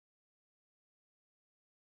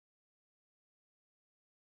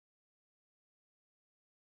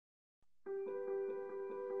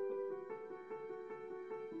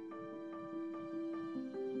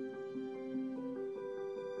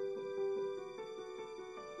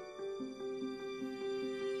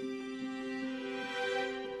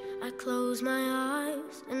close my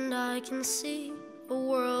eyes and I can see a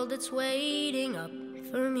world that's waiting up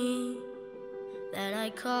for me, that I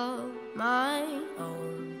call my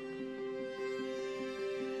own.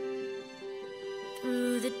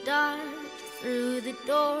 Through the dark, through the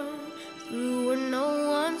door, through where no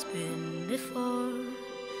one's been before,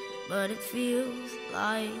 but it feels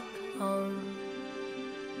like home.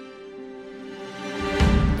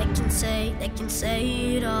 They can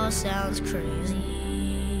say it all sounds crazy.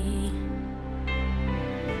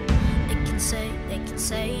 They can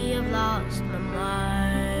say I've lost my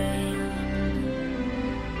mind.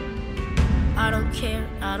 I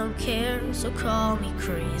don't care, so call me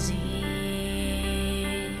crazy.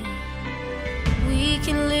 We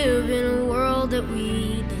can live in a world that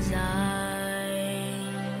we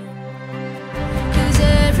design. 'Cause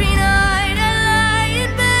every night I lie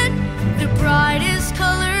in bed, the brightest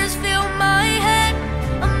colors fill my head.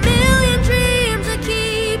 A million dreams are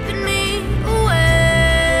keeping me awake.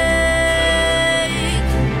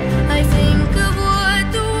 I think of what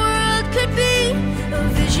the world could be, a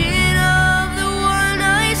vision of the one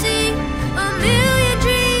I see. A million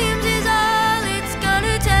dreams is all it's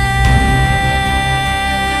gonna take.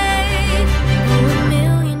 Oh, a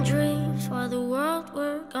million dreams for the world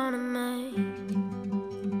we're gonna make.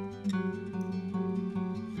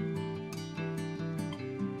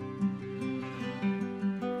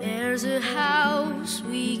 There's a house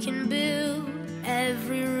we can build.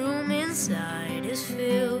 Every room inside is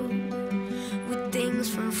filled with things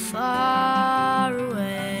from far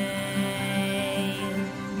away.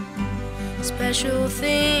 Special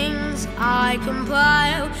things I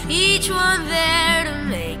compile, each one there to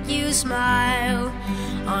make you smile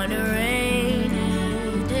on a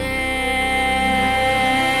rainy day.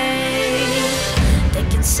 They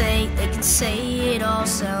can say it all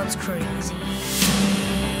sounds crazy.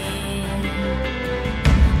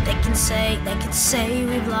 They can say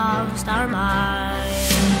we've lost our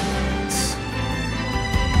minds.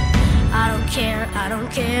 I don't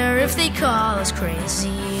care if they call us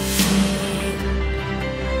crazy.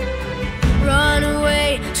 Run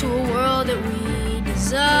away to a world that we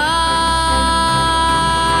design.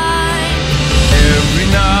 Every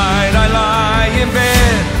night I lie in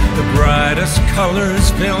bed, the brightest colors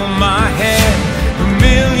fill my head. A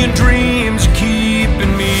million dreams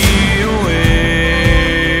keeping me awake.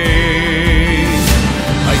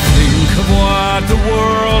 I think of what the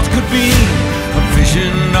world could be, a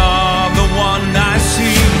vision of the one I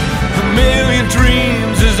see. A million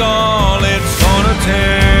dreams is all it's gonna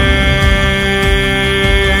take.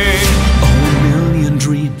 Oh, a million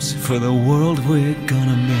dreams for the world we're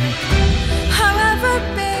gonna make. However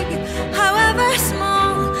big, however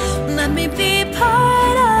small, let me be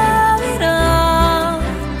part of it all.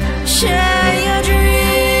 Share your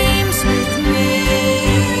dreams with me.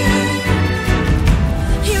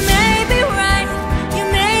 You may be right, you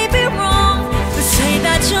may be wrong, but say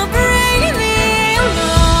that you'll bring me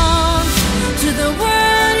along to the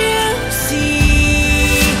world you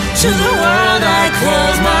see, to the world I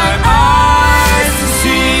close my eyes to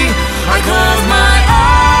see. I close my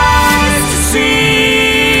eyes to see.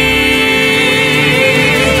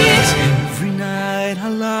 Every night I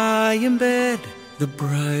lie in bed, the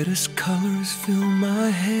brightest colors fill my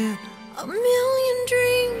head. A million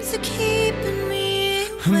dreams are keeping me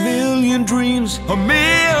A million dreams, a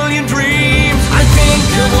million dreams. I think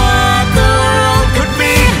of what the world could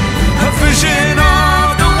be, a vision of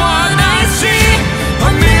the one I see.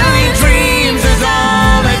 A million dreams is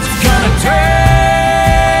all it's gonna take.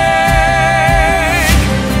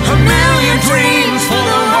 A million dreams for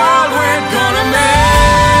the world we're gonna make.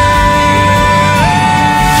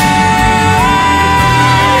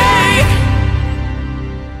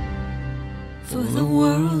 for the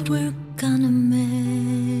world we're gonna make.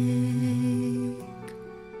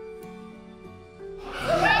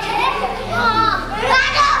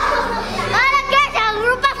 Aduh, guys, jangan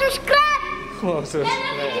lupa subscribe. Oh,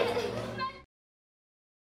 subscribe.